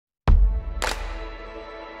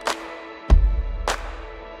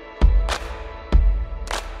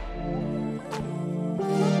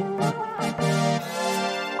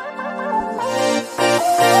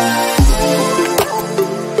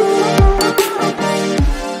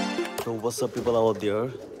What's up people out there,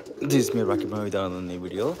 this is me Rakib Raihan with another new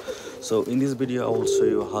video. So in this video I will show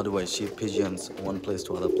you how do I ship pigeons one place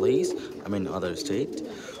to other place, other state,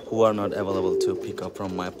 who are not available to pick up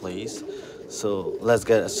from my place. So let's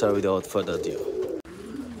get started without further ado.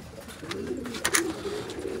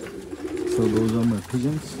 So those are my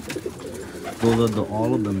pigeons. Those are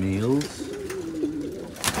all of the males.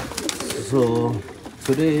 So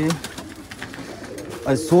today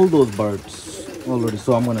I sold those birds already,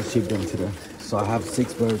 so I'm gonna ship them today. So I have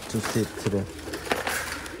 6 birds to ship today.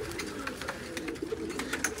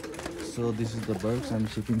 So this is the birds I'm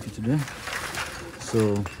shipping to today.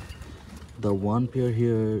 So the one pair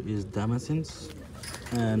here is damascens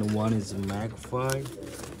and one is magpie.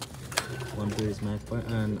 One pair is magpie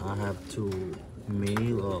and I have 2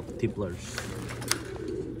 male of tipplers.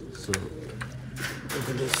 So look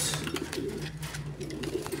at this.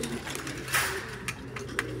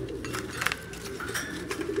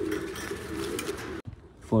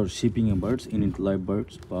 For shipping a birds, you need live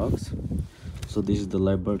birds box. So this is the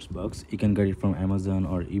live birds box. You can get it from Amazon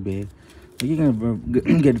or eBay. You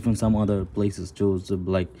can get it from some other places too. So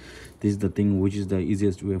like this is the thing which is the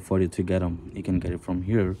easiest way for you to get them. You can get it from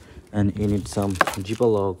here, and you need some zipper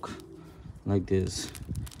lock like this,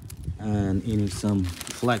 and you need some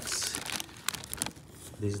flex.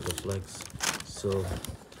 This is the flex. So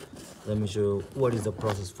let me show you what is the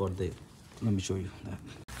process for that. Let me show you that.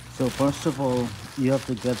 So first of all, you have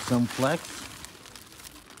to get some flax,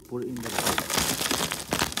 put it in the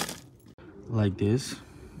box like this,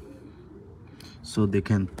 so they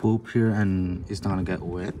can poop here and it's not gonna get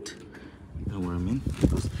wet. You know what I mean?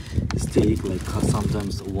 Because it takes like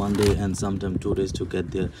sometimes 1 day and sometimes 2 days to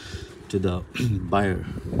get there to the buyer,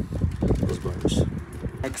 those birds.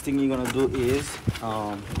 Next thing you're gonna do is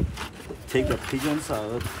take the pigeons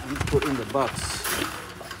out and put in the box.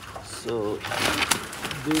 So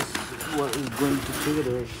this is what is going to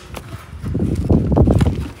together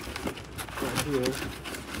right here.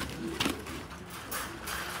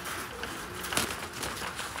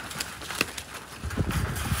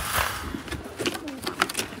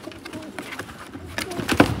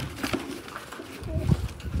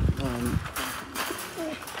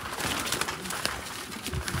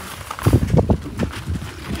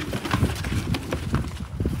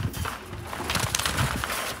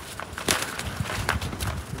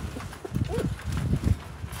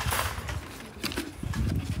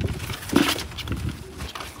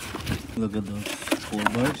 Look at those 4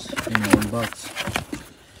 birds in one box.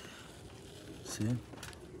 See?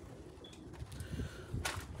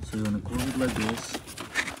 So you're gonna close it like this.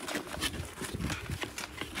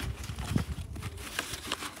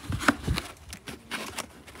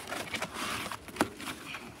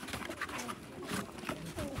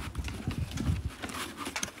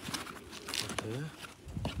 Okay.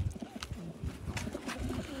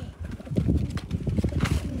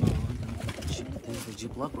 There's the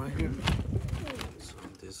Ziploc right here. So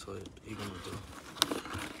this is what you're gonna do.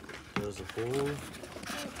 There's a hole. 1,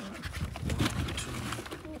 2,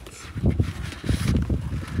 3.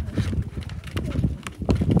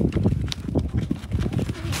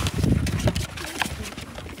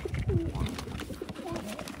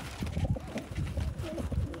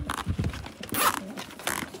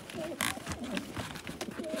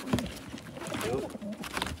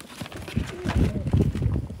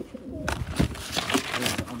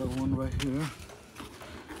 One right here.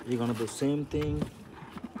 You're gonna do the same thing.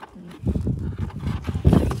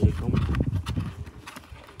 Take them.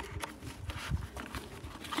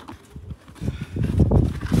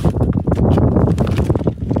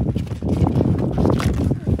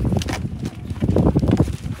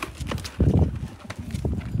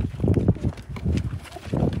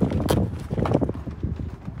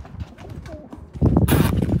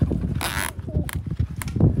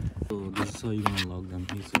 So this is how you're gonna lock them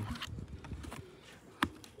easy.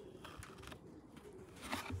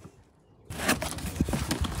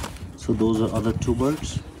 So those are other 2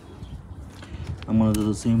 birds. I'm gonna do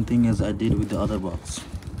the same thing as I did with the other box.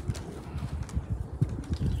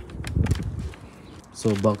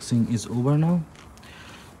 So boxing is over now.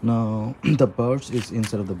 Now the birds is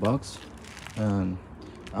inside of the box, and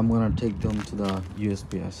I'm gonna take them to the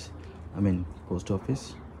USPS, post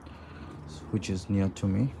office, which is near to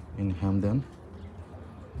me in Hamden.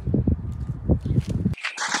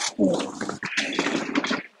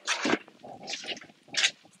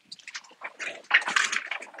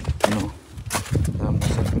 No, I'm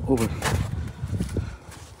taking over.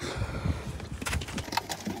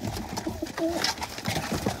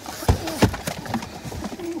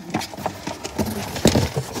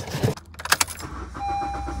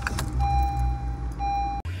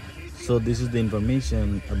 So this is the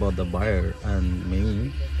information about the buyer and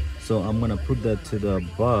me. So I'm gonna put that to the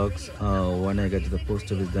box when I get to the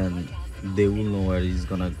post office. Then they will know where is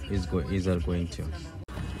are going to.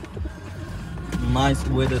 Nice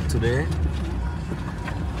weather today.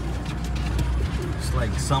 It's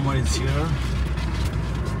like summer is here.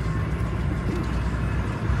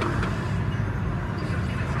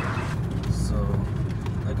 So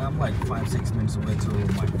like I'm like 5-6 minutes away to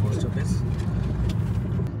my post office.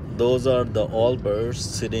 Those are the all birds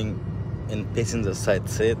sitting in passenger side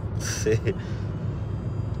seat.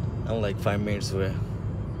 I'm like 5 minutes away.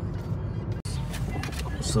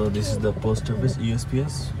 So this is the post office,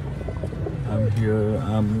 USPS. I'm here.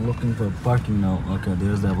 I'm looking for parking now. Okay,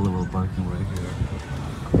 there's the available parking right here.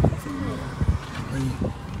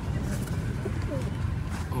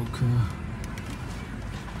 Okay.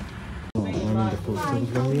 Oh, I'm in the post office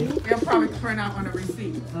right here. They'll probably print out on a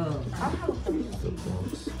receipt. The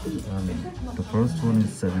box. The first one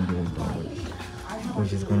is $78,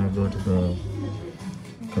 which is gonna go to the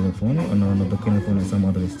California, or no, not the California, some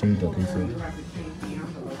other state that they said.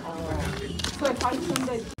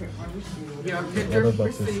 The other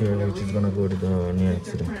box is here, which is gonna go to the New York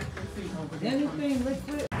City.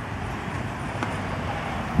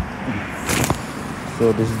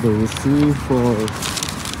 So this is the receipt for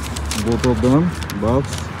both of them box.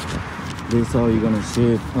 This is how you're gonna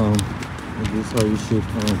ship. This is how you ship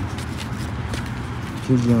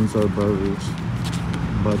pigeons or birds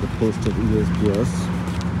by the post of USPS.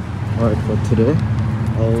 Alright, for today,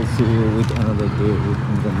 I will see you with another day with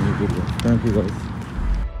the new video. Thank you guys.